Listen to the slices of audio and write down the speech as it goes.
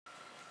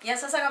Γεια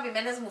σας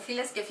αγαπημένες μου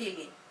φίλες και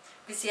φίλοι.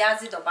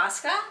 Πλησιάζει το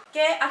Πάσχα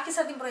και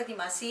άρχισα την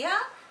προετοιμασία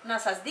να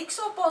σας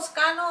δείξω πώς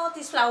κάνω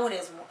τις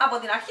φλαούνες μου. Από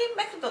την αρχή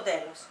μέχρι το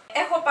τέλος.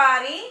 Έχω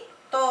πάρει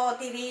το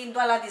τυρί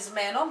του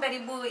αλατισμένο,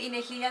 περίπου είναι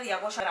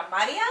 1200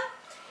 γραμμάρια.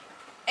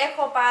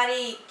 Έχω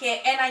πάρει και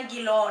 1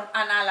 κιλό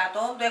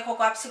ανάλατο, το έχω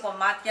κόψει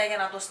κομμάτια για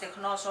να το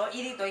στεχνώσω.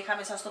 Ήδη το είχα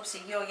μέσα στο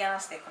ψυγείο για να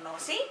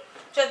στεχνώσει.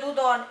 Και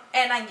τούτον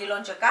 1 κιλό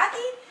και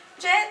κάτι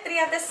και 3-4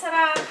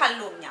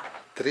 χαλούμια.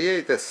 3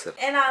 ή 4?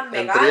 Ένα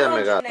μεγάλο.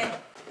 Ναι.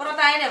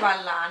 Πρώτα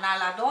έβαλα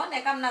ανάλατο,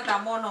 έκανα τα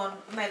μόνο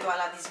με το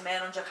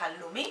αλατισμένο και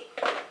χαλούμι.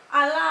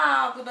 Αλλά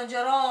από τον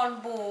καιρό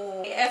που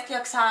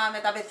έφτιαξα με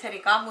τα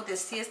πεθερικά μου τις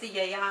θείες στη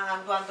γιαγιά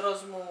του αντρός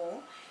μου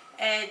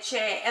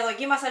και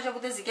εδοκίμασα και από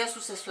τις δικές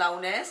τους τις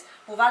φλαούνες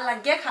που βάλαν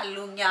και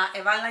χαλούμια,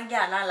 έβαλαν και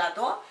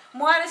ανάλατο,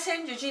 μου άρεσε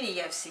και εκείνη η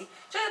γεύση.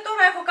 Και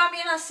τώρα έχω κάνει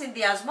ένα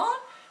συνδυασμό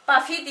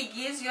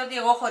παφίτικης, διότι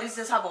εγώ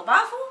χωρίζεσαι από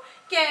πάφου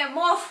και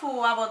μόρφου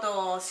από το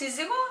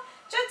σύζυγο.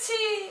 Και έτσι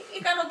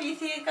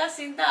ικανοποιηθήκα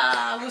στην τα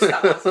γούστα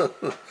μας.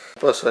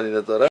 Πόσο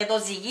είναι τώρα? Και το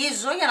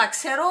ζυγίζω για να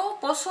ξέρω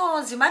πόσο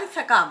ζυμάρι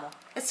θα κάνω.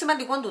 Είναι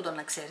σημαντικό τούτο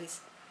να ξέρεις.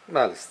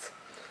 Μάλιστα.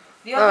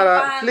 Διότι άρα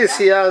πάντα...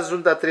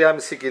 πλησιάζουν τα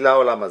 3,5 κιλά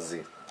όλα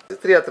μαζί.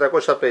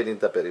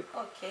 350 περίπου.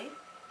 Okay.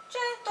 Και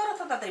τώρα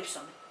θα τα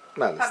τρίψουμε.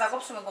 Μάλιστα. Θα τα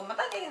κόψουμε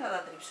κομματάκια και θα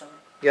τα τρίψουμε.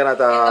 Για να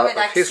τα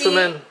μεταξύ...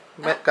 αφήσουμε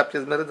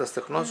κάποιες μέρες να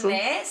στεχνώσουν.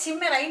 Ναι,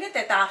 σήμερα είναι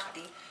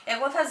Τετάρτη.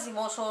 Εγώ θα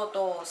ζυμώσω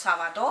το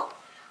Σάββατο.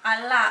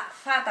 Αλλά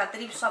θα τα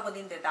τρίψω από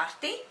την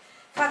Τετάρτη,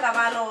 θα τα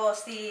βάλω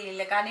στη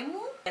λεκάνη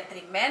μου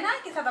τριμμένα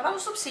και θα τα βάλω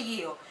στο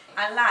ψυγείο.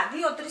 Αλλά 2-3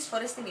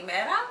 φορές την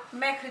ημέρα,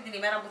 μέχρι την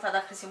ημέρα που θα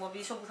τα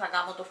χρησιμοποιήσω, που θα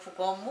κάνω το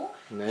φουκό μου,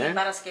 την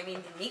Παρασκευή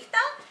τη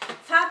νύχτα,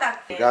 θα τα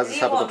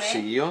βγάζεις από το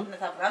ψυγείο,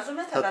 θα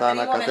βγάζουμε, θα τα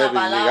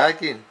ανακατεύεις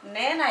λιγάκι.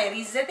 Ναι, να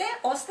ερίζεται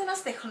ώστε να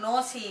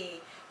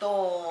στεχνώσει το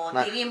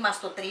τυρί μας,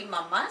 το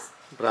τρίμα μας.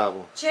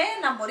 Μπράβο. Και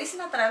να μπορέσει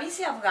να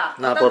τραβήσει αυγά.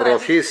 Να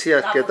απορροφήσει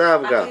αρκετά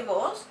αυγά.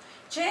 Ακριβώς.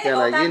 Για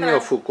να γίνει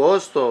ο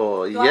φουκός, το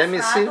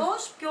γέμιση. Το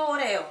πιο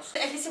ωραίος.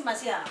 Έχει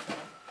σημασία αυτό.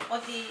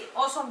 Ότι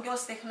όσο πιο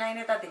στεχνά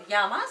είναι τα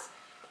τυριά μας,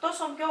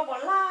 τόσο πιο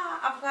πολλά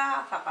αυγά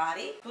θα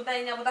πάρει. Τούτα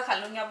είναι από τα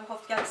χαλούμια που έχω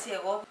φτιάξει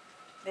εγώ.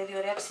 Δηλαδή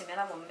ωραία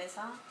ψημένα από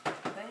μέσα.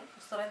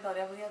 Τώρα είναι τα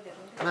ωραία που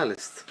διατηρούνται.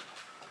 Μάλιστα.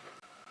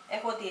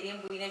 Έχω τυρί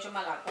που είναι και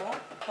μαλακό.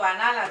 Το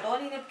ανάλατο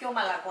είναι πιο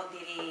μαλακό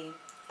τυρί.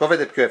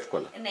 Κόβεται πιο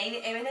εύκολα. Ναι,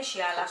 είναι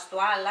σιάλα. Στο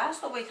άλλα,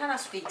 στο βοηθά να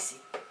σφίξει.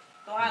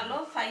 Το άλλο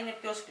θα είναι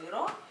πιο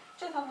σκληρό.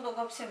 Και θα μου το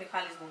κόψει ο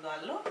Μιχάλης μου το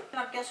άλλο και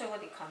να πιάσω εγώ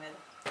την κάμερα.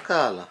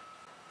 Καλά.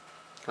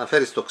 Να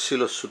φέρεις το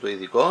ξύλο σου το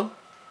ειδικό,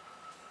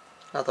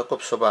 να το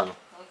κόψω πάνω.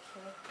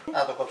 Okay.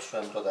 Να το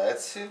κόψουμε πρώτα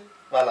έτσι.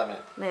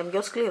 Βάλαμε. Ναι,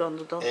 πιο σκληρό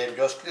τούτο.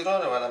 Πιο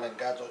σκληρό, βάλαμε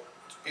κάτω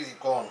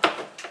ειδικό.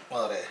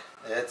 Ωραία.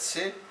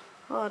 Έτσι.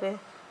 Ωραία.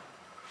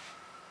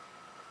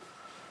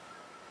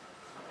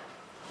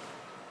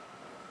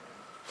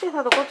 Και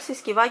θα το κόψει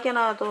σκυβάκια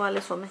να το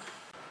αλεσούμε.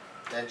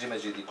 Δεν είμαι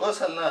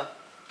ειδικός, αλλά...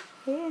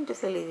 Δεν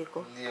θέλει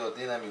ειδικό. Λίγο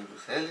δύναμη που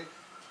θέλει.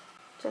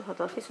 Και θα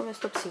το αφήσουμε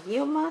στο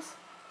ψυγείο μας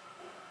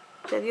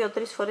και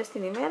 2-3 φορές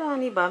την ημέρα,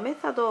 αν είπαμε,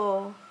 θα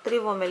το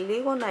τρίβουμε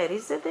λίγο να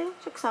ερίζεται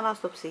και ξανά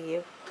στο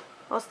ψυγείο,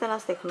 ώστε να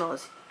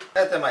στεχνώσει.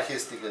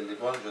 Μαχίστηκε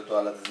λοιπόν και το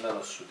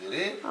αλατισμένο σου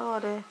τυρί.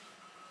 Ωραία.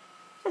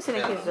 Και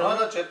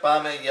συνεχίζουμε. Και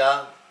πάμε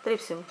για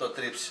τρίψιμο. Το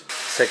τρίψιμο.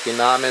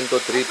 Ξεκινάμε το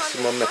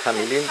τρίψιμο με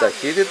χαμηλή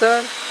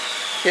ταχύτητα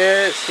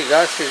και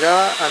σιγά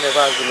σιγά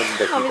ανεβάζουμε την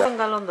ταχύτητα. Νομίζω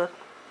καλό τώρα.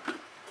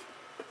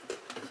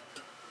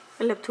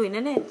 Λεπτού είναι,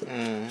 ναι.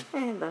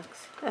 Εντάξει.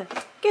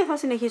 Και θα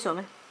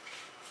συνεχίσουμε.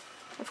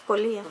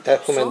 Ευκολία.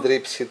 Έχουμε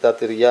τρίψει τα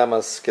τυριά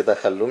μας και τα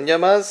χαλούμια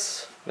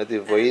μας με τη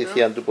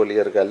βοήθεια του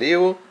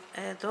πολυεργαλείου.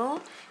 Εδώ.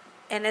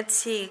 Είναι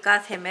έτσι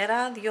κάθε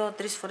μέρα, 2-3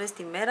 φορές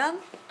τη μέρα.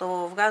 Το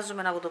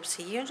βγάζουμε από το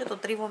ψυγείο και το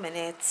τρίβουμε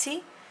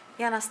έτσι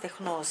για να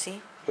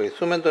στεχνώσει.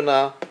 Βοηθούμε το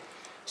να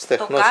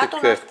στεχνώσει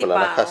πιο εύκολα,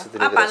 να χάσει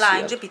την υγρασία.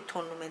 Απαλά, και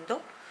πιτώνουμε το.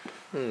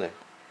 Ναι.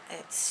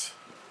 Έτσι.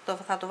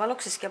 Θα το βάλω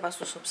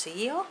ξεσκέπαστο στο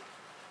ψυγείο.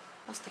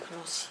 Να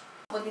στεχνώσει.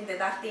 Από την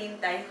Τετάρτη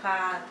τα είχα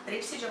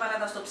τρίψει και βάλα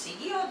τα στο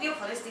ψυγείο 2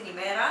 φορές την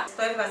ημέρα.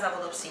 Το έβγαζα από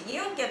το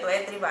ψυγείο και το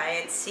έτριβα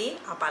έτσι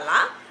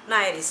απαλά να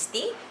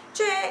αριστεί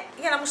και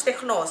για να μου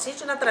στεχνώσει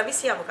και να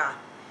τραβήσει αυγά.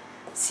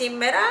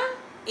 Σήμερα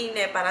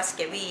είναι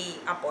Παρασκευή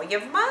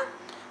απόγευμα.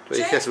 Το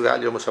είχες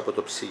βγάλει όμως από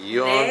το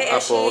ψυγείο, ναι,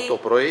 από το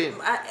πρωί.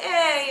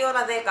 Η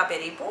ώρα 10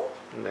 περίπου.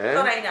 Ναι.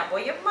 Τώρα είναι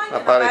απόγευμα. Να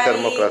πάρει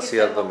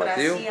θερμοκρασία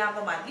δωματίου.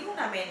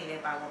 Να μην είναι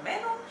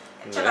παγωμένο.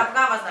 Και τα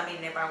αυγά μας να μην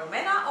είναι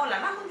παγωμένα, όλα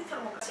να έχουν τη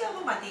θερμοκρασία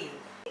δωματίου.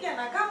 Για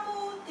να κάνω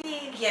τη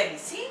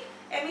γέμιση,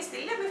 εμείς τη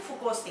λέμε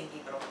φουκό στην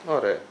Κύπρο.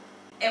 Ωραία.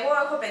 Εγώ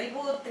έχω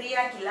περίπου 3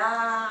 κιλά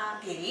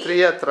τυρί.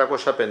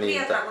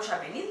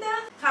 3.350.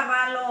 Θα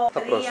βάλω 3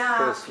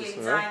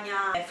 φλιτζάνια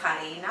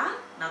φαρίνα,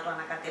 να το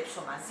ανακατέψω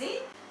μαζί.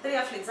 3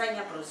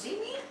 φλιτζάνια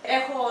προζύμι.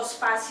 Έχω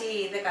σπάσει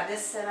 14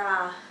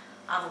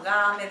 αυγά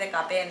με 15.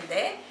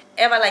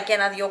 Έβαλα και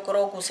 1-2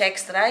 κρόκους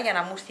έξτρα για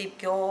να μου έρθει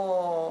πιο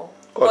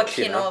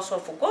κόκκινος ο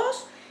φουκός.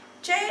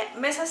 Και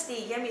μέσα στη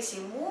γέμιση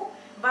μου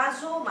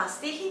βάζω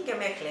μαστίχη και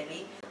μαχλέπι.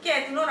 Και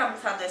την ώρα που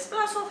θα το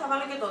εσπλάσω θα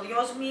βάλω και το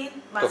δυόσμι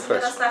μαζί με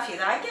τα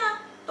σταφιδάκια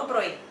το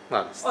πρωί.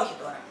 Μάλιστα. Όχι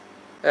τώρα.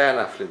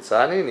 Ένα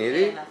φλιτσάνι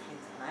ήδη. Ένα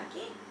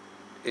φλιτσανάκι.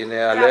 Είναι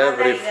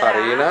αλεύρι,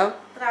 φαρίνα.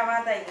 Τραβά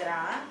τα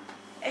υγρά.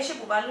 Έχει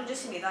που βάλουν και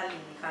σιμιδάλι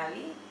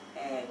Μιχάλη.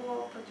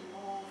 Εγώ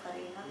προτιμώ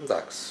φαρίνα.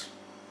 Εντάξει.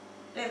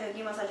 Δεν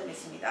δοκίμασα και με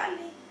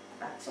σιμιδάλι.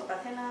 Εντάξει, ο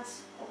καθένας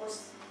όπως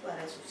του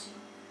αρέσει.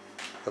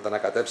 Θα τα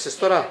ανακατέψεις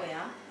τώρα.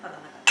 Βέβαια, θα τα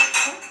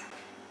ανακατέψω.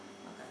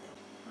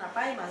 Να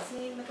πάει μαζί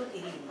με το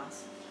τυρί μας.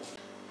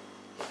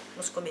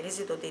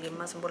 Μοσκομυρίζει το τυρί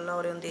μας, είναι πολύ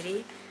ωραίο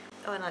τυρί.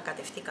 Να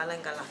ανακατευτεί καλά,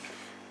 είναι καλά.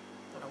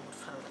 Τώρα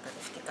μορφά να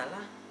ανακατευτεί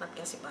καλά, να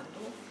πιάσει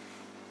παντού.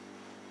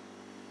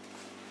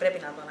 Πρέπει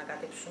να το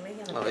ανακατέψουμε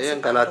για να πιάσει είναι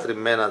καλά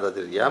τριμμένα τα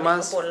τυριά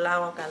μας.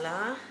 Πολλά καλά.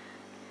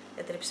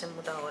 Έτρεψε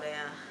μου τα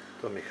ωραία.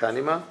 Το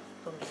μηχάνημα.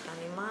 Το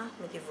μηχάνημα,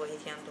 με τη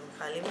βοήθεια του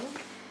Μιχάλη μου.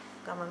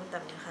 Κάμαμε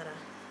τα μια χαρά.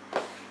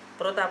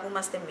 Πρώτα που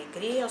είμαστε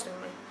μικροί,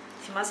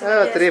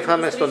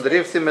 τρίφαμε στον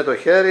τρίφτη με το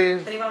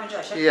χέρι.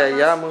 Η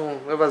γιαγιά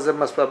μου έβαζε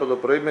μας από το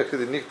πρωί μέχρι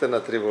τη νύχτα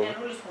να τρίβουμε.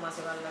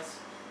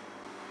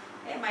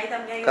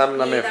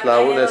 Κάμναμε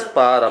φλαούνες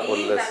πάρα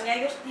πολλές. Ήταν μια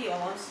γιορτή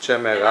όμως. Και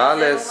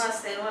μεγάλες.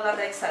 Είμαστε όλα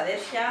τα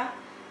εξαδέρφια.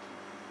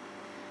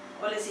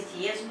 Όλες οι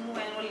θείες μου,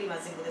 όλοι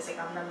μαζί που δεν σε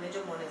κάμναμε και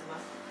μόνες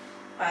μας.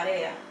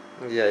 Παρέα.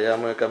 Η γιαγιά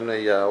μου έκαμνε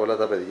για όλα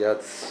τα παιδιά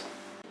της.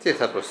 Τι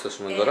θα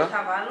προσθέσουμε τώρα?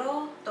 Θα βάλω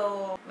το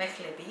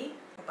μαχλέπι,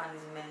 το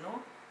πανισμένο.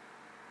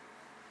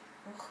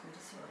 Ωχ,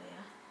 μυρίζει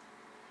ωραία.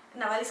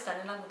 Να βάλεις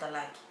κανένα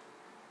κουταλάκι.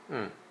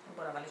 Δεν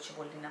μπορεί να βάλεις και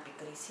πολύ να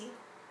πικρίσει,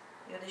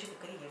 διότι έχει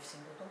πικρή γεύση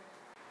τούτο.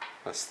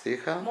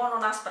 Μαστίχα. Μόνο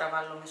άσπρα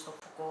βάλουμε στο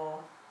φουκό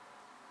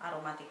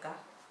αρωματικά.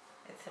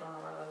 Δεν θέλω να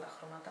βάλω άλλα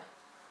χρώματα.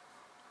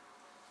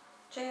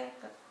 Και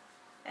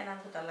ένα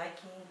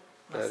κουταλάκι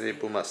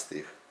περίπου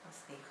μαστίχα.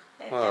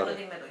 Πιάνω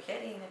τη με το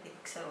χέρι, είναι επειδή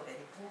ξέρω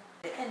περίπου.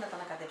 Να τα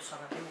ανακατέψω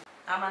αγαπητοί μου.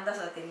 Άμα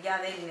τα τυριά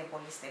δεν είναι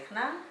πολύ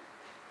στεγνά,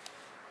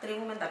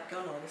 τρίβουμε τα πιο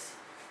νωρίς.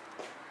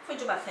 Αφού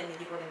δεν παθαίνει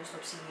τίποτε μες στο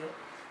ψυγείο.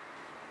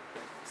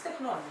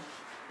 Στεχνώνει.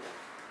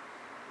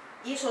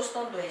 Ή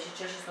σωστόν το έχεις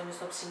και έχεις το μες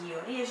στο ψυγείο,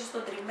 ή έχεις το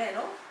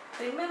τριμμένο.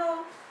 Τριμμένο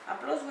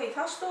απλώς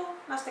βοηθάς το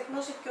να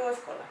στεχνώσει πιο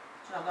εύκολα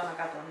και να το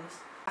ανακατώνεις.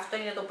 Αυτό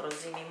είναι το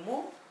προζύμι μου,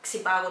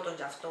 ξυπάγω τον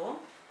κι αυτό.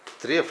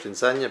 3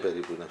 φλιτσάνια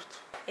περίπου είναι αυτό.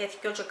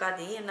 Έφυγε και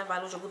κάτι, να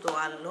βάλω και από το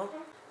άλλο.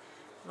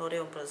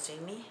 Ωραίο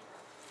προζύμι.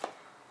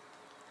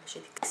 Έχει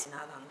την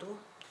ξυνάδα του.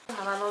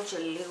 Να βάλω και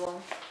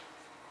λίγο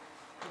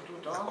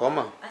τούτο.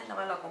 Ακόμα? Να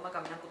βάλω ακόμα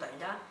καμιά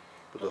κουταλιά.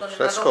 Που το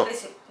φρέσκο?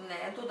 Ναι,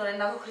 τούτο είναι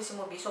να το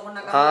χρησιμοποιήσω από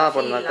να κάνω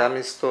φύλλα. Να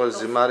κάνεις το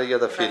ζυμάρι για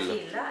τα φύλλα.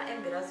 Δεν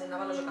πειράζει, να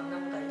βάλω και καμιά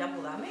κουταλιά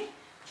που δάμε.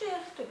 Και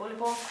το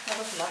υπόλοιπο να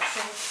το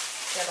φυλάξω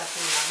για τα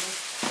φύλλα μου.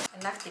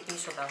 Να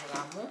χτυπήσω τα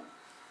αυγά μου.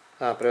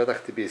 Πρέπει να τα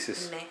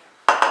χτυπήσεις. Ναι.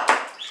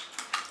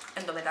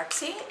 Εν τω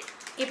μεταξύ,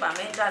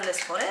 είπαμε και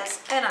άλλες φορές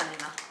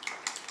έναν-ένα.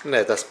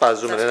 Ναι, τα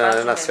σπάζουμε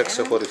ένα-ένα σε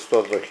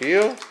ξεχωριστό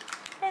δοχείο.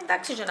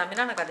 Εντάξει, για να μην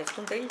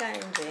ανακατευτούν τέλεια.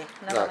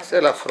 Εντάξει,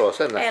 ελαφρώς,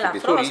 να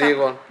χτυπηθούν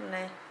λίγο.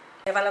 Ναι.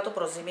 Έβαλα το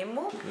προζύμι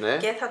μου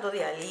και θα το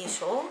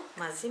διαλύσω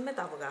μαζί με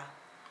τα αυγά.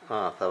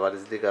 Θα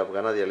βάλεις λίγα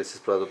αυγά να διαλύσεις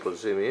πρώτα το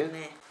προζύμι.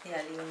 Ναι,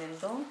 διαλύουμε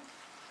το.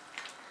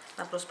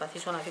 Να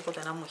προσπαθήσω να δείξω το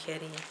ένα μου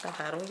χέρι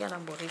καθαρό για να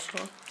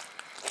μπορέσω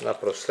να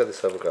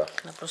προσθέτεις αυγά.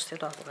 Να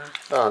προσθέτω αυγά.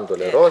 Αν το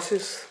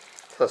λερώσεις,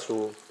 θα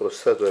σου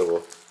προσθέτω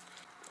εγώ.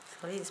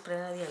 Θεωρείς, πρέπει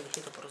να διαλυθεί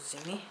το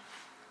προζύμι.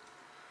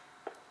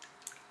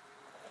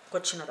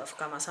 Κότσινα τα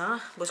αυγά μας,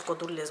 όπως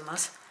κοτούλες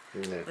μας.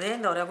 Ναι. Δεν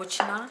είναι τα ωραία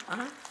κότσινα,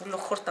 όλο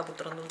χόρτα που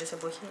τρώνε τις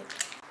εποχές.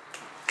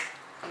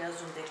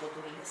 Χρειάζονται οι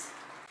κοτούλες.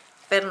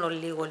 Παίρνω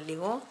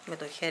λίγο με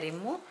το χέρι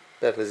μου.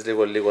 Παίρνεις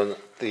λίγο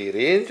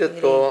τυρί και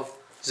το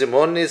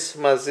ζυμώνεις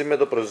μαζί με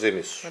το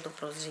προζύμι σου. Με το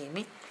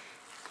προζύμι.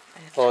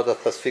 Όταν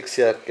θα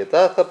σφίξει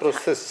αρκετά θα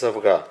προσθέσεις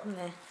αυγά.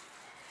 Ναι.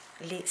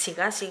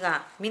 Σιγά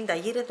σιγά, μην τα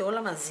γύρετε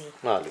όλα μαζί.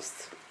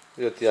 Μάλιστα.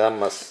 Διότι αν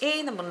μας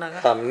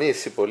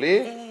χαμνήσει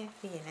πολύ...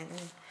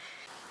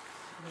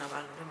 Να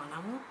βάλω ρε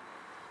μανά μου.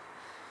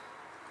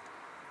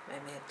 Με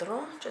μέτρο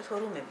και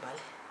θωρούμε πάλι.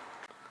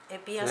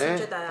 Επίασαν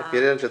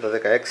και τα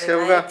 16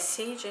 αυγά. 16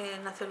 και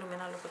να θέλουμε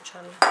ένα άλλο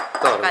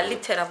κοτσάλα.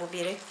 Καλύτερα που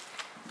πήρε.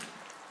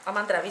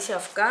 Άμα τραβήσει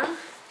αυγά,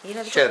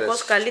 είναι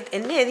τόσο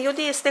καλύτερα. Ναι,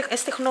 διότι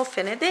στεχνό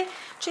φαίνεται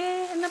και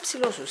να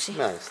ψηλώσουσει.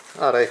 Μάλιστα.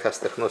 Άρα είχα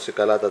στεχνώσει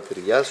καλά τα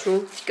τυριά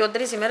σου. Και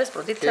 3 ημέρες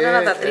πρωτήτερα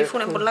να τα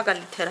τρίφουν πολλά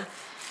καλύτερα.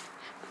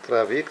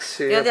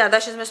 Τραβήξει. Διότι αν τα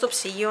έχεις μες στο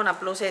ψυγείο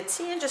απλώς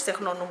έτσι, δεν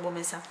στεχνώνουν από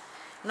μέσα.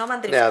 Ναι,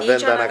 αν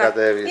δεν τα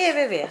ανακατεύεις.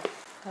 Βέβαια.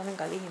 Θα είναι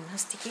καλή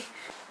γυμναστική.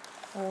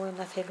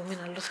 Να θέλουμε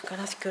ένα άλλο θα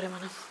κάνω και ωραία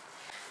μάνα μου.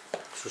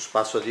 Σου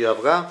σπάσω 2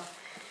 αυγά.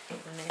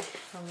 Ναι,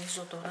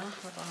 νομίζω τώρα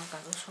να το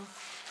ανακατώσω.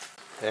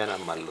 Ένα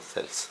μάλλον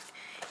θέλεις.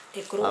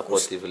 Από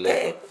ό,τι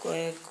βλέπω.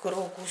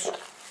 Κρόκους.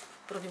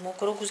 Προτιμώ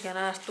κρόκους για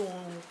να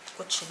έρθουν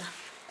κοτσίνα.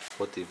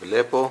 Ό,τι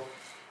βλέπω.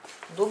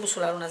 Ντόμπου σου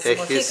λάρουν να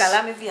ζυμωθεί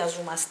καλά, μην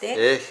βιαζόμαστε.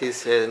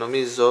 Έχεις,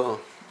 νομίζω,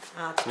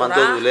 τώρα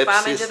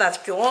πάμε και τα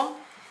δυο.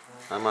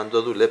 Αν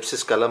το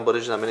δουλέψεις καλά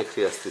μπορείς να μην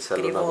χρειαστείς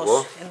άλλο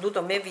αυγό. Εν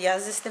τούτο με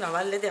βιάζεστε να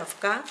βάλετε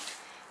αυγά.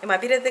 Μα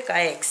πήρε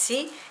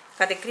 16,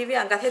 Κατ'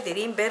 ακρίβεια κάθε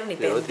τυρί παίρνει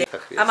 5.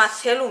 Άμα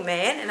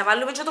θέλουμε να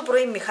βάλουμε και το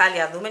πρωί, Μιχάλη,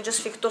 να δούμε και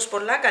σφιχτός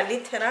πολλά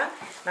καλύτερα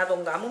να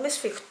τον κάνουμε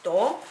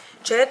σφιχτό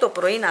και το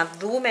πρωί να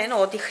δούμε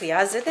ό,τι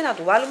χρειάζεται να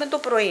του βάλουμε το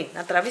πρωί,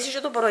 να τραβήσει και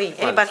το πρωί.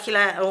 Δεν υπάρχει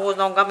λόγος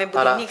να τον κάνουμε που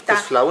τη νύχτα.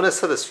 Τις φλαούνες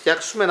θα τις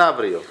φτιάξουμε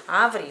αύριο.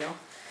 Αύριο.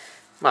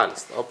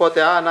 Μάλιστα.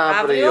 Οπότε αν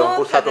αύριο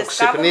που θα το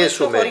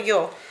ξυπνήσουμε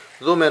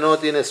δούμε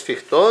ότι είναι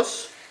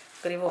σφιχτός,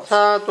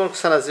 θα τον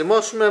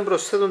ξαναζυμώσουμε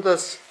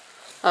προσθέτοντας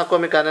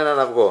ακόμη κανέναν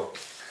αυγό.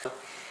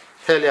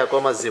 Θέλει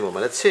ακόμα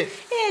ζύμωμα, έτσι.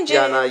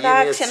 Για να γίνει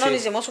έτσι. Εντάξει, ενώ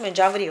ζυμώσουμε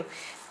και αύριο.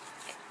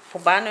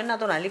 Που πάνω είναι να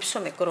τον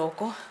αλείψουμε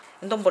κρόκο,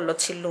 να τον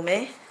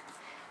πολλοτσιλούμε,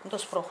 να τον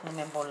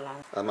σπρώχνουμε πολλά.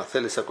 Αν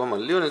θέλεις ακόμα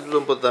λίγο, να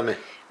τον ποτάμε.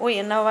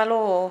 Όχι, να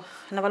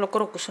βάλω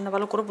κρόκους,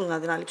 να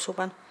την αλείψω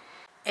πάνω.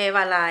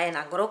 Έβαλα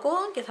έναν κρόκο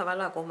και θα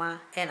βάλω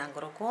ακόμα έναν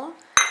κρόκο.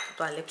 Θα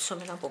το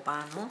αλείψουμε από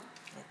πάνω,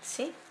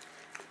 έτσι.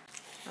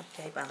 Να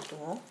πιάει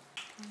παντού.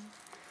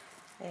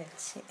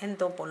 Έτσι, εν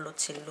το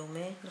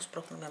πολλοτσιλούμε, το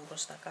σπρώχνουμε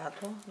προς τα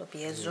κάτω, το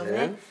πιέζουμε.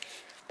 Ναι.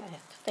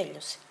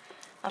 Τέλειωσε.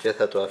 Και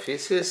θα το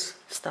αφήσεις.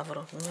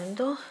 Σταυρωθούμε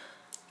το.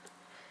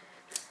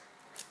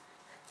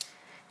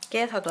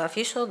 Και θα το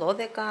αφήσω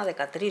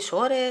 12-13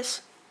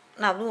 ώρες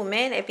να δούμε,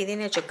 επειδή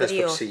είναι και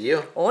κρύο. Στο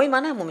ψυγείο. Όχι,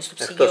 μάνα μου, μες στο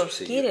ψυγείο.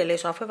 Κύριε,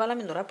 λέει, αφού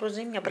βάλαμε τώρα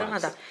προζύμια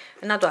πράγματα.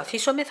 Να το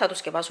αφήσουμε, θα το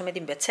σκεπάσω με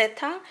την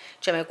πετσέτα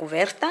και με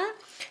κουβέρτα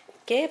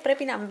και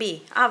πρέπει να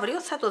μπει.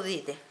 Αύριο θα το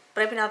δείτε.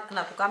 Πρέπει να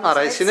το κάνουμε.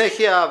 Άρα η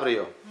συνέχεια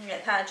αύριο.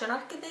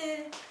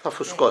 Θα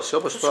φουσκώσει,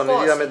 όπως τον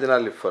είδαμε την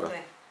άλλη φορά.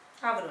 Ναι.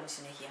 Αύριο είναι η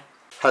συνέχεια.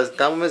 Θα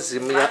κάνουμε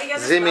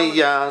ζύμη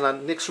για να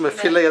ανοίξουμε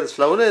φύλλα για τις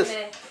φλαούνες.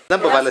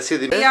 Δεν που βάλες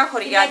ήδη. Μια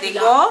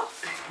χωριάτικο.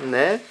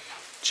 Ναι.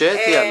 Και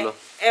τι άλλο.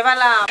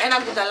 Έβαλα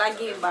ένα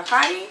κουταλάκι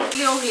ζάχαρη,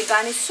 λίγο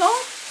γλυκάνισο.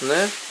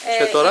 Ναι.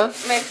 Και τώρα.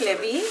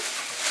 Μαχλέπι.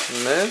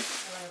 Ναι.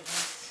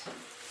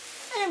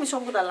 Μισό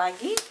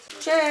κουταλάκι.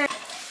 Και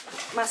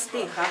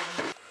μαστίχα.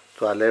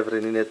 Το αλεύρι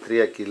είναι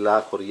 3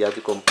 κιλά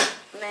χωριάτικο.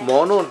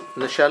 Μόνο,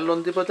 είναι σε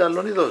άλλον τίποτε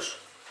άλλον είδος.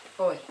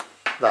 Όχι.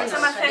 Έτσι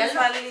άμα θέλεις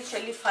βάλει και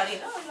λίγη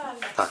φαρίνα.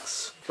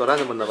 Εντάξει. Τώρα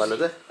δεν μπορεί να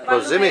βάλετε.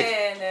 Προζύμι.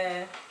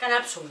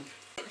 Κανάψουμε.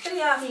 3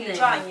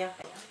 φιτζάνια.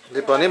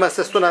 Λοιπόν,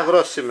 είμαστε στον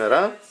αγρό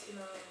σήμερα.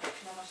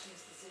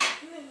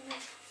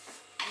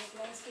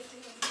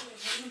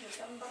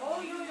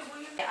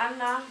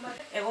 Άννα,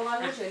 εγώ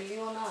βάλω και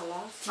λίγο άλλα.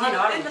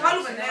 Δεν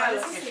βάλουμε, ναι,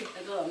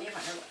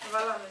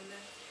 βάλαμε.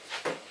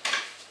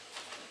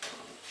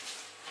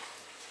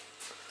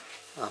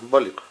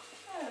 Αμπόλικο.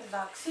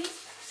 Εντάξει.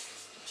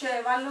 Και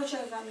βάλω και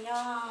καμιά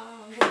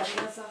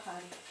κουταλιά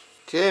ζάχαρη.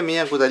 Και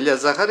μια κουταλιά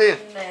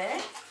ζάχαρη. Ναι.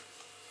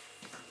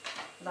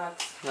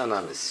 Εντάξει.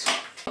 Ανάμεση.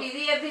 Επειδή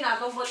είναι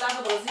δυνατό πολλά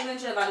το προζύμι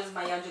και βάλεις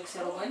μαγιά και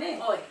ξέρω εγώ, ναι.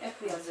 Όχι.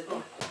 Χρειάζεται.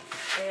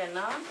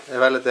 Ένα.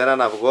 Έβαλετε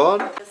έναν αυγό.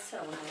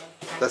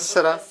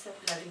 4.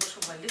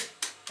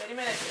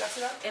 Περίμενε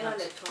σιγά. Ένα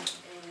λεπτό.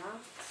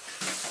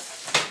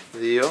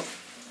 2.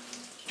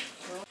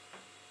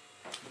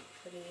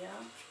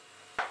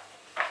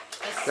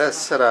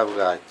 4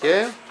 αυγά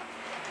και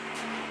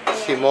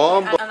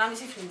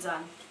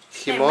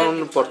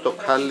χυμόν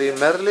πορτοκάλι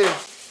μέρλι.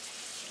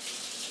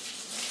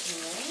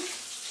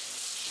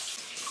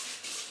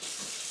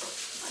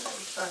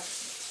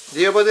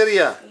 Δύο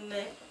ποτήρια.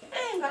 Ναι.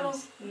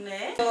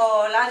 Ναι. Το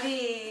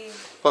λάδι.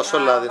 Πόσο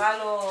λάδι?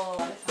 Βάλω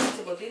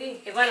σε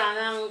ποτήρι. Έβαλα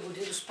ένα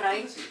ποτήρι του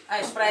σπράι.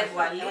 Σπράι που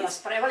βάλει.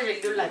 Σπράι βάλει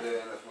και λίγο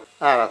λάδι.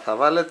 Άρα θα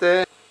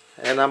βάλετε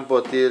ένα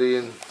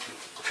ποτήρι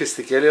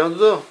φιστικέλαιον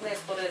του. Ναι,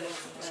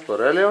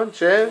 σπορέλαιον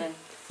και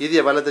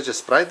ήδη βάλετε και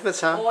σπράιτ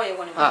μέσα. Όχι,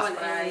 εγώ δεν βάλω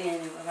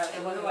σπράιτ.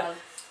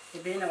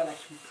 Επειδή είναι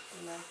βαλάχι.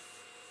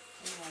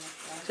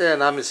 Και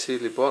 1,5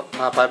 λοιπόν.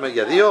 Να πάμε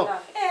για 2.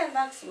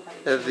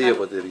 Εντάξει. 2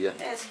 ποτήρια.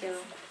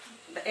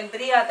 Εν 3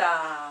 τα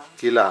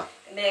κιλά.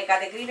 Ναι,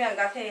 κατ' ακρίβεια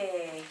κάθε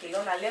κιλό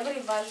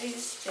αλεύρι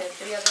βάλεις και 3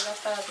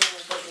 τέταρτα του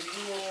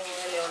ποτηριού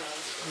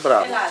ελαιόλαδου.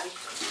 Μπράβο.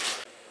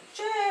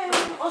 Και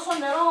όσο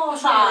νερό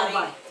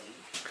σάρει.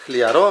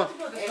 Χλιαρό.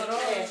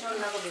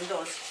 Να το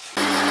πιντώσει.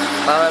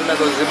 Πάμε με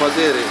το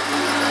ζυμωτήρι.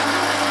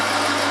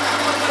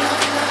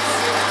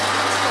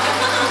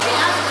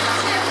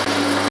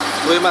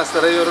 Πού είμαστε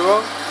ρε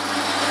Γιώργο?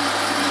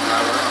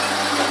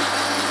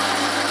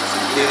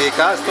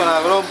 Υλικά στον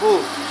αγρό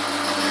που?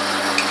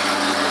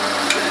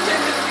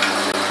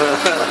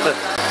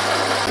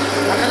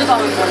 Δεν το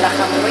πάμε πολλά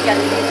χαμηλό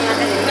γιατί είναι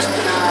αδερφές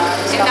που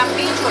να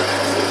πίτσο.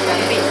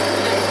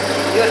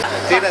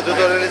 Τι είναι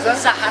τούτο ρε Ελίζα?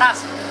 Ζαχαράς.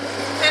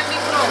 Φέρνει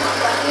χρώμα.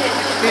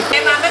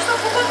 Μα μες στο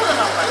φουκό που δεν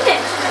το βάλω. Ναι.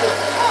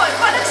 Όχι,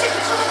 πάντα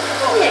ξεπίσω το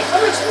φουκό. Ναι,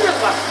 πάντα ξεπίσω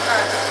το φουκό.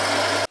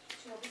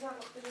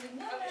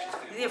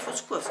 Ήδη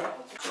εφουσκώσε.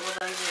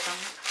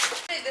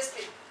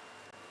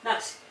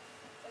 Εντάξει.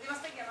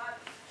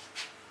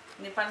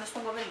 Είναι πάνω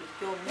στον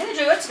κοπελούκιο μου. Δεν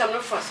είναι έτσι καμνό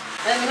φως.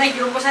 Δεν είναι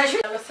γύρω πως αρέσει.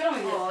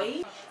 Όχι.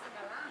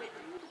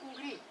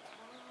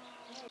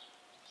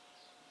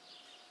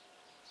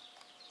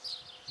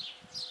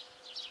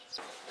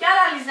 Κι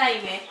άλλα Λίζα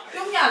είμαι.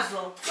 Ποιο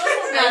μοιάζω. Ποιος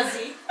μου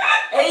μοιάζει.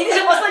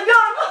 Είδησε πως τον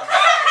Γιώργο.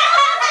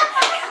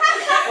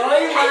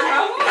 Όχι μάνα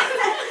μου.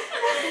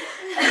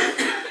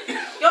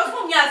 Ποιος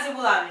μου μοιάζει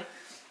που δάμε.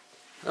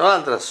 Ο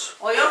άντρας σου.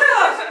 Ο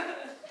Γιώργος.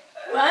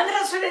 Ο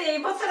άντρας σου είναι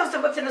υπόθερα στο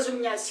πότε να σου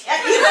μοιάζει.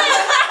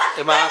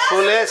 Μα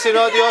αφού λες είναι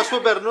ότι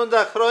ώσπου περνούν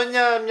τα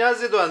χρόνια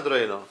μοιάζει το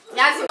αντροίνο.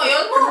 Μοιάζει ο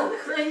γιος μου.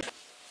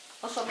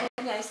 Όσο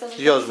χρόνια είστε στο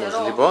Γιος μου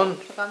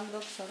λοιπόν.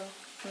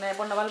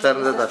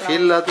 Παίρνετε τα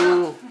φύλλα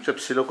του και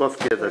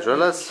ψιλοκόφηκε τα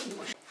κιόλας.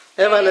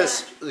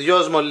 Έβαλες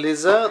 2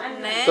 σμολίζα,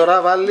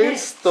 τώρα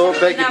βάλεις το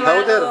baking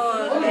powder.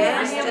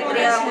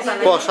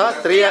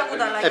 Πόσα, 3,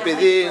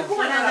 επειδή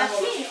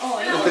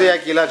 3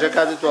 κιλά και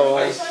κάτι το...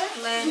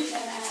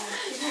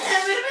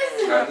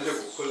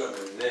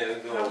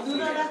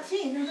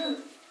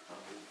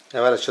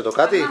 Έβαλες και το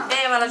κάτι.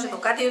 Έβαλα και το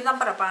κάτι, ήταν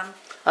παραπάνω.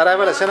 Άρα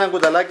έβαλες ένα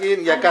κουταλάκι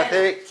για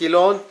κάθε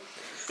κιλό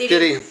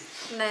τυρί.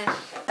 Ναι.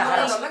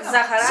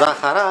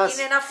 Ζάχαρας.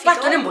 Είναι ένα φυτό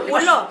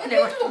ούλο.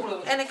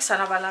 Δεν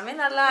ξαναβάλαμε,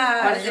 αλλά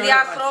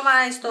διάχρωμα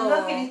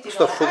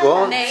στο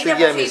φουκό, στη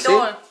γέμιση.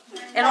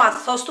 Είναι ο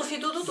αθός του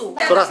φυτού του.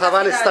 Τώρα θα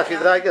βάλεις τα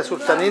φυτράκια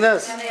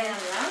σουλτανίνας.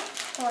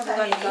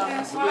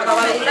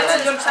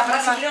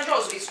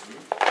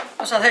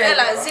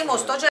 Έλα,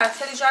 ζύμωστο και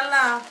θέλεις κι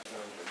άλλα.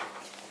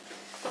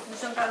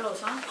 Είσαι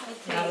καλός, α.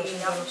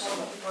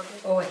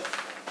 Όχι.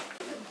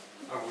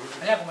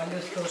 Αλλά ακόμα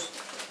λίγο θυκός.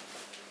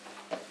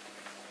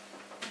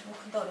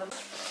 Το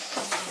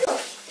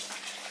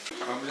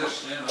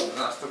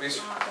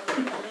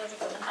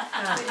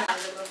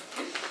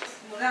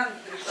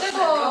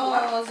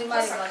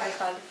ζυμάρι μας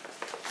Μιχάλη.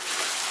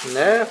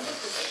 Ναι.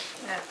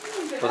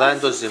 Όταν είναι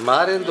το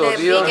ζυμάρι, το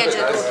οποίο... Μπήκε και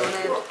τούτο,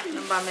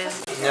 ναι.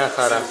 Μια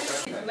χαρά.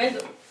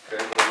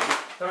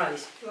 Τώρα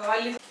δεις.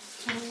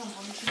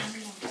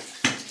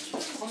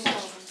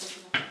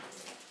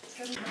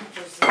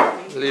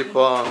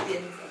 Λοιπόν,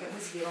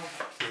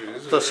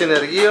 το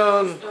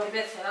συνεργείο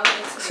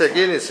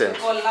ξεκίνησε.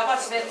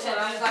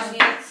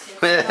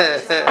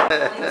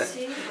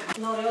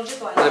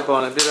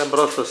 Λοιπόν, πήγαμε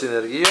μπρος στο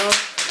συνεργείο,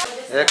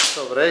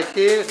 έξω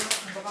βρέχει,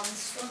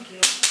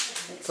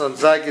 το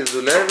τζάκι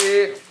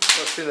δουλεύει,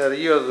 το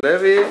συνεργείο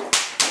δουλεύει.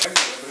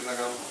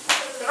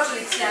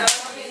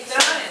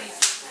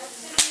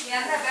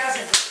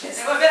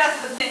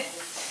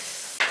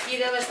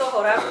 Κύριε μες στο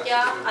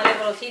χωράφια,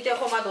 αλευρωθείτε,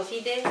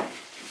 χωματωθείτε.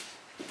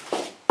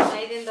 Να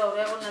είδετε τα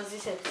ωραία να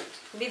ζήσετε.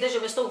 Μπείτε και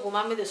μες στο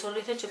κουκουμά με τις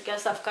όλες και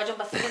πιάστε τα αυγά και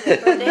παθείτε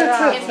τότε.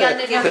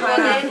 Εφιάνετε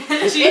τότε.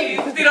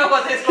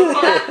 Τυροκότες.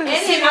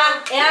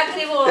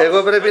 Ακριβώς. Εγώ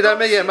πρέπει να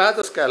είμαι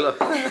γεμάτος καλό.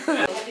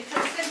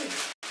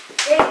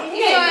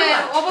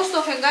 Όπως το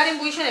φεγγάρι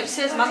που είχε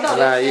νεψές. Μα το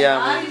Λαία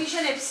μου. φεγγάρι που είχε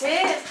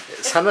νεψές.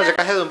 Σαν να και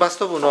κάθεται πας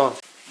στο βουνό.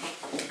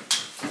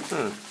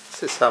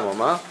 Συσά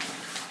μαμά.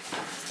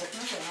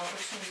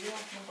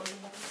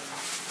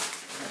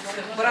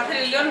 Μπορεί να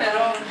θέλει λίγο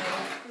νερό.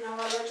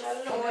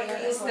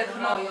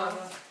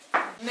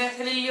 Ναι,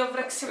 θέλει λίγο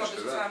βρέξιμο το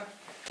σαν.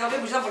 Θα πει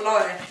που είσαι πολλά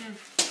ωραία.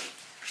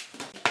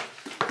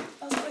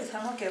 Ας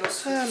βοηθάμε ο καιρός.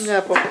 Μια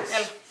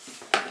απόφαση.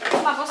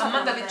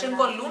 Αν τα πίτσεν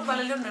κολλούν,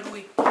 βάλε λίγο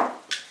νερούι.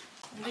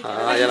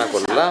 Α, για να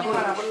κολλά.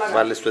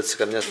 Βάλεις του έτσι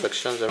καμιά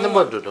σπεξιόν. Δεν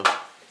μπορεί τούτο.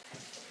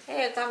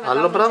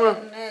 Άλλο πράγμα.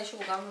 Ναι, έχει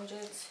που κάνουν και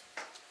έτσι.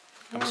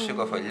 Κάμε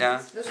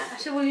σφικοφολιά.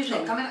 Σε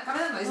βοηθήσω.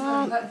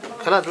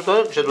 Καλά,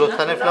 τούτο και τούτο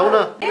θα είναι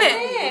φλαούνα. Ναι.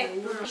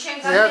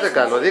 Γιάτε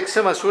καλό,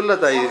 δείξε μας όλα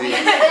τα ίδια.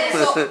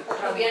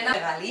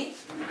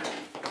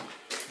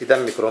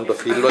 Ήταν μικρό το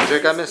φύλλο και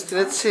έκαμε στην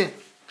έτσι.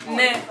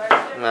 Ναι.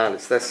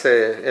 Μάλιστα, σε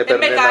Δεν με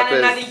έπαιρνε κάνει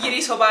να τη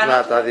γυρίσω πάνω.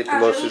 να τα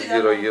διπλώσεις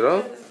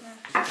γύρω-γύρω.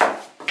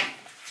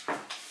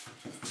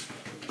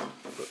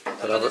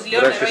 Τώρα Λίγο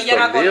νερό βρέχεις για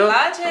να το λίγο.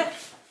 κολλά και...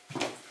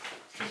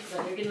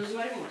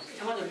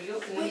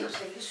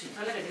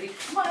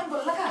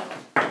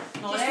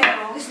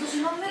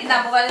 Ήταν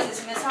που βάλεις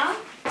εσύ μέσα.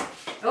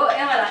 Εγώ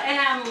έβαλα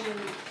ένα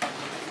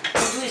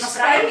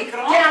σπράι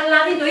μικρό και ένα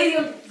λάδι το ίδιο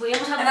που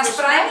έμασα Ένα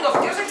σπράι που το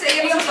φτιάξα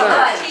ξεγέμισε το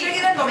λάδι και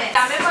έγινε το μέσα.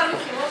 Τα με βάλουν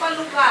χυμό,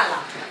 βάλουν γάλα.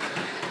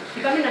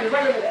 Είπαμε να μην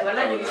βάλω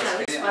βαλάνιο και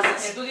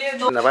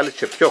Να βάλεις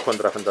και πιο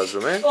χοντρά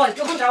φανταζούμε. όχι,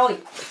 πιο χοντρά όχι.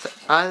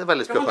 Α, δεν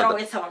βάλεις πιο Πιο χοντρά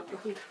χοντρά. όχι, θα βάλω πιο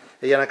χοντρά.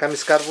 Για να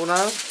κάνεις κάρβουνα,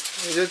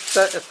 διότι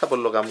δεν θα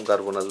πολλό κάνουν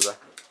κάρβουνα τούτα.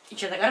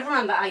 Και τα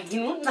κάρβουνα να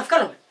γίνουν, να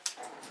βγάλω.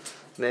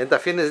 Ναι, τα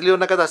αφήνεις λίγο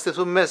να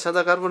καταστηθούν μέσα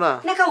τα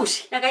κάρβουνα. Να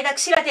καούσει, να καεί τα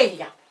ξύλα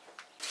τέλεια.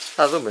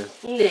 Θα δούμε.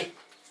 Ναι.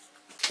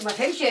 Μα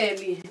θέλει και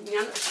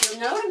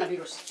μια ώρα να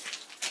πληρώσει.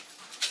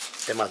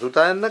 Μα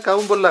τούτα είναι να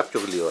κάνουν πολλά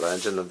πιο γλύωρα,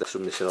 δεν να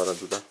δεξουν μισή ώρα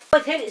τούτα.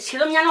 Θέλει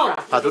σχεδόν μια ώρα.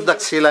 Μα τούτα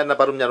ξύλα είναι να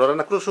πάρουν μια ώρα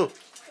να κρούσουν.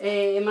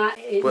 Μα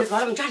να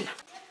βάλουμε κι άλλα.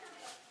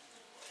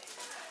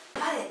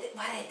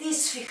 Βαρετή,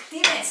 σφιχτή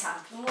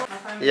μέσα.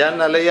 Η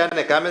Άννα λέει αν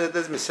έκαμετε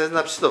τις μισές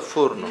να ψήσει το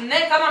φούρνο.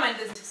 Ναι, κάναμε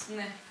τέτοιες,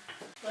 ναι.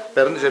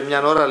 Παίρνει και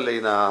μια ώρα λέει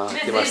να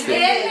ετοιμαστεί.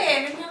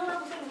 Είναι μια ώρα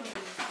που θέλουμε.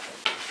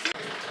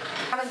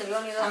 Κάμε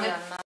τελειώνει εδώ η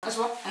Άννα. Ας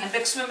πω, να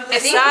παίξουμε με το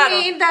Εσύ τεσσάρο.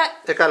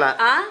 Καλά.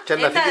 Και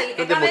να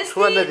φύγει το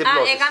μουτσούα να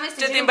διπλώσεις. Έκαμε Και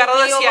στην την Τζίνη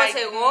παραδοσιακή. όπως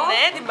εγώ.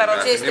 Ναι, την Και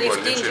παραδοσιακή.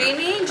 στριφτή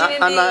Τζίνη.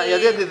 Άννα,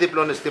 γιατί δεν τη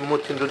διπλώνεις τη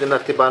μούτιν του την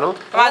αρτή πάνω.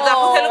 Μα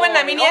αφού θέλουμε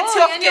να μείνει έτσι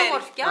Είναι οφκέν.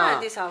 ομορφιά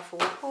της αφού.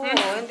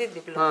 Δεν την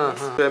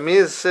διπλώνεις.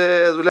 Εμείς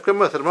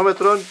δουλεύουμε με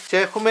θερμόμετρο και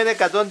έχουμε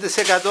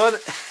 100%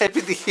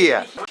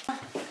 επιτυχία.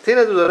 Τι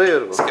είναι τούτο ρε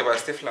Γιώργο?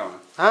 Σκεπαστή φλάουνα.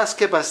 Α,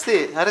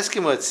 σκεπαστή. Αρέσκει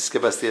μου έτσι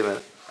σκεπαστή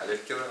εμένα.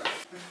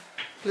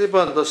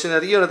 Λοιπόν, το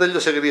συνεργείο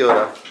τέλειωσε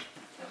γρήγορα.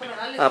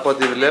 Από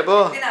ό,τι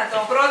βλέπω.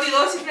 Δυνατό. Πρώτη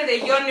δόση είναι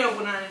τελειώνει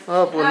όπου να είναι.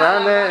 Όπου να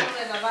είναι,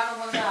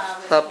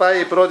 θα πάει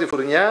η πρώτη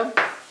φουρνιά.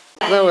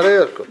 Να μου ρε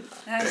Γιώργο.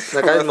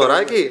 Να κάνεις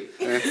μωράκι.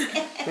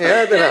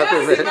 Άντε να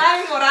δούμε.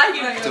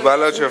 Του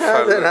βάλω και Άντε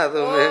φάλω. να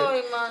δούμε.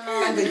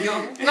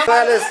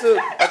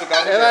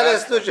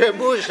 Έβαλες του και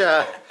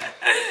μπούσα.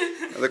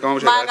 Μα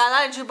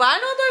καλά, έτσι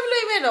πάνω το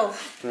ευλογημένο.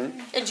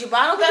 Έτσι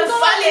πάνω το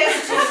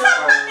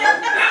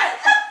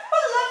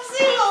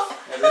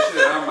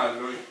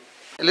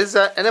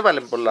Ελίζα, δεν έβαλε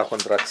πολλά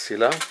χοντρά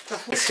ξύλα.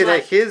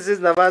 Συνεχίζεις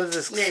να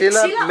βάζεις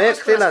ξύλα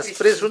μέχρι να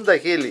σπρίσουν τα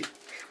χείλη.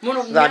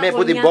 Δηλαδή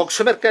που την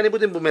πόξουμε κάνει που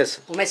την που μέσα.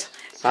 Που μέσα.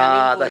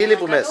 Α, τα χείλη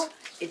που μέσα.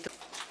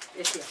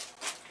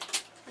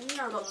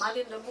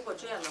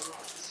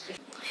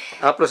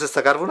 Άπλωσες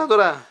τα κάρβουνα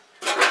τώρα.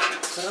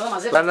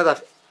 Πάνε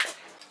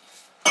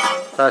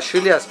τα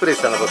χείλη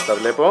ασπρίσαν όπως τα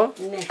βλέπω.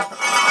 Ναι.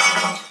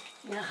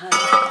 Μια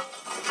χαρά.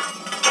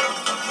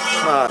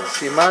 Μα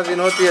σημάδι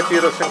είναι ότι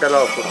επήρωσε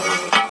καλά ο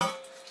φούρνος.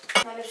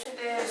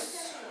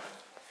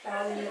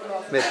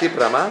 Με τι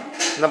πράγμα,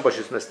 να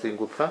μπώσεις μες στην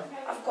κούπα.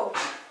 Αυγό.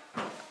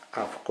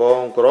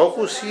 Αυγό,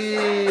 κρόκους ή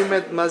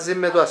μαζί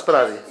με το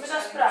ασπράδι. Με το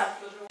ασπράδι.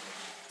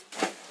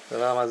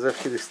 Τώρα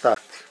μαζεύει τη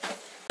στάχτη.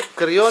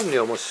 Κρυώνει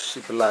όμως η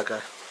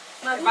πλάκα.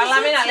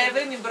 Βάλαμε ένα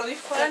αλεύρι την πρώτη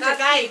φορά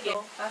και κάηκε.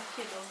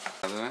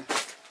 Να δούμε.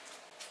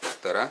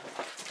 Τώρα.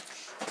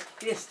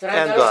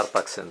 Εν το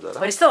άρπαξε τώρα.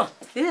 Ευχαριστώ.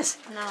 Είδες.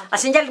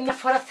 Ας είναι κι άλλη μια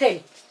φορά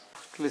θέλει.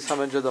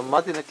 Κλείσαμε και το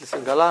μάτι,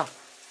 έκλεισε καλά.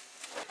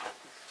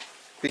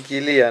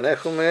 Ποικιλία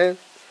έχουμε.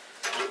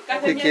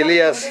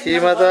 Ποικιλία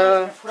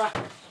σχήματα.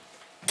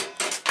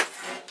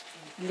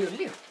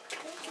 Λίγο.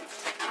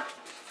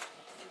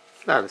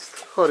 Μάλιστα,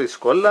 χωρίς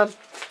κόλλα.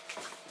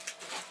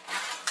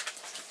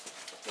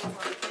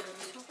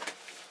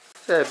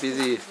 Και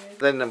επειδή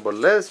δεν είναι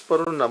πολλές,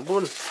 μπορούν να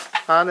μπουν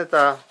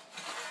άνετα,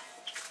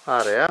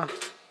 άρα.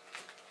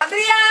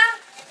 Αντρία!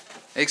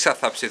 Έχεις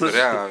αθάψει το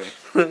ρε αγάπη.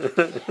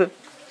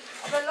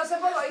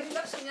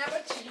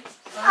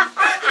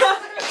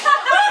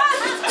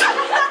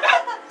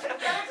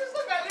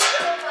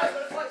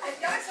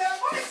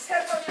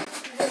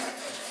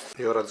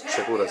 Η ώρα της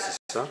ξεκούρασης.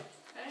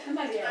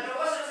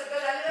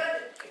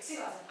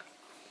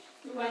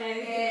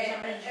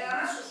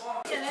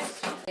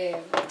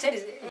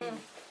 Ξέρεις.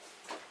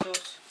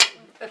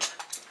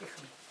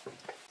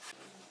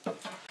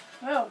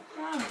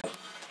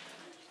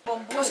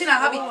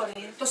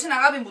 Τόση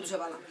αγάπη που τους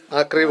έβαλα.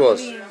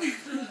 Ακριβώς.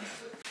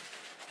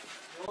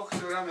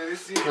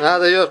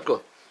 Άντε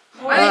Γιώργο.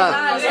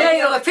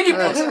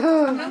 Φίλιππος.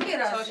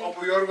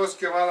 Όπου Γιώργος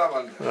και βάλα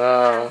πάλι.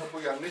 Όπου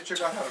Γιάννης και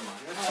καθάρμα.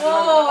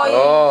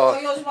 Ο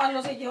γιος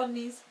Μάλλος έχει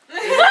ονείς.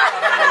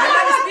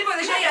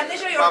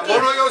 Μα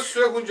μόνο γιος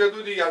σου έχουν και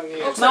τούτοι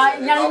Γιάννης. Μα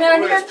μια ημέρα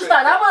είναι στους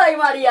τανάματα η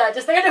Μαρία και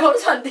στα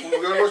κατεχωρούσαν τη.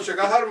 Όπου Γιώργος και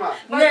καθάρμα.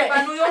 Ναι.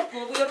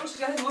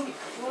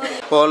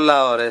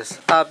 Πολλά ώρες,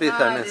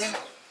 απίθανες.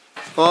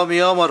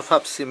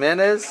 Ομοιόμορφα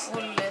ψημένες.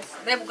 Όλες.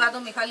 Ρε που κάτω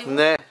Μιχάλη μου.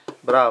 Ναι,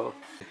 μπράβο.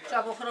 Και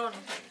από χρόνο.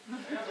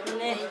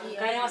 Ναι,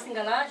 κάνε μας την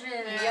καλά και...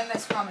 Για να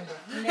σφάμε το.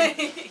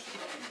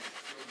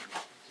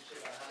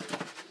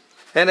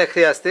 Δεν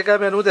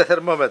χρειαστήκαμε ούτε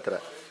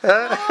θερμόμετρα.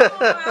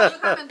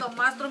 Είχαμε το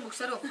μάστρο που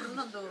ξέρω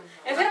φούρνο το...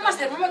 Έφερε μας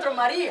θερμόμετρο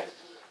Μαρία.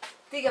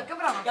 Τι, για ποιο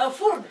πράγμα? Για το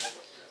φούρνο.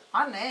 Α,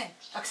 ναι.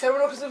 Τα ξέρουμε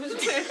να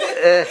χρησιμοποιήσουμε.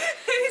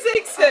 Δεν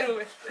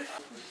ξέρουμε.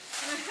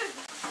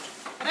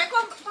 Ρε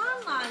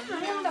κομπάνα.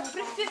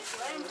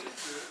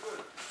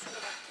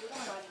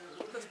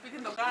 Το σπίτι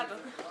είναι το κάτω.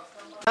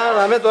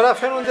 Άρα με τώρα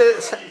φαίνονται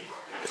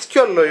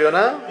σκιόλο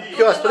ιονά,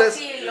 πιο ασπρές. Το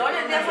ξύλο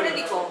είναι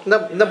διαφορετικό.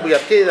 Να που για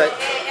ποια είδα.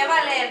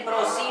 Έβαλε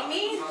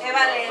προζύμι,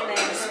 έβαλε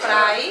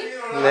σπράι.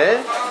 Ναι.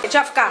 Και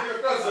αυγά.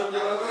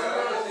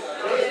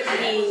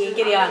 Η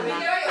κυρία Άννα.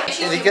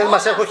 Οι δικές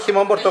μας έχουν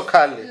χυμό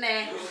πορτοκάλι.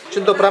 Ναι. Τι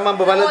είναι το πράγμα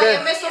που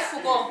βάλετε? Μες στο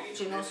φουκό.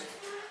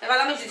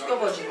 Έβαλαμε και πιο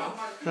κόκκινο.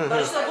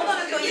 Το στο τούτο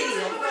είναι το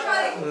ίδιο.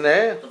 Ναι.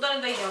 Τούτο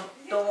είναι το ίδιο.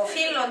 Το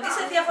φύλλο της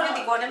είναι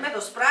διαφορετικό. Είναι με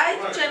το σπράι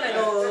και με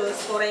το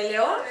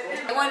σπορέλαιο.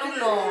 Εγώ είναι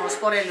όλο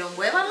σπορέλαιο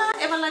που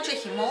έβαλα και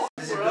χυμό.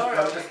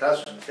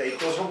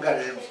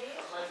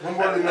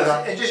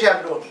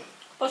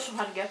 Πόσο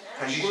χάρια.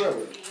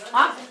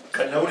 Α,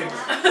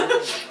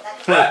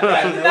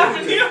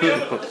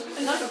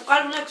 να το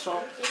βγάλουν έξω.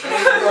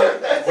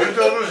 Μπορεί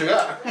το δω σιγά.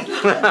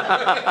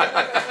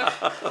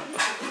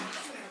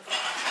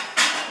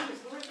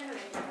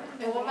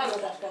 Εγώ βάλω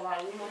το αυτό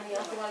βάλω.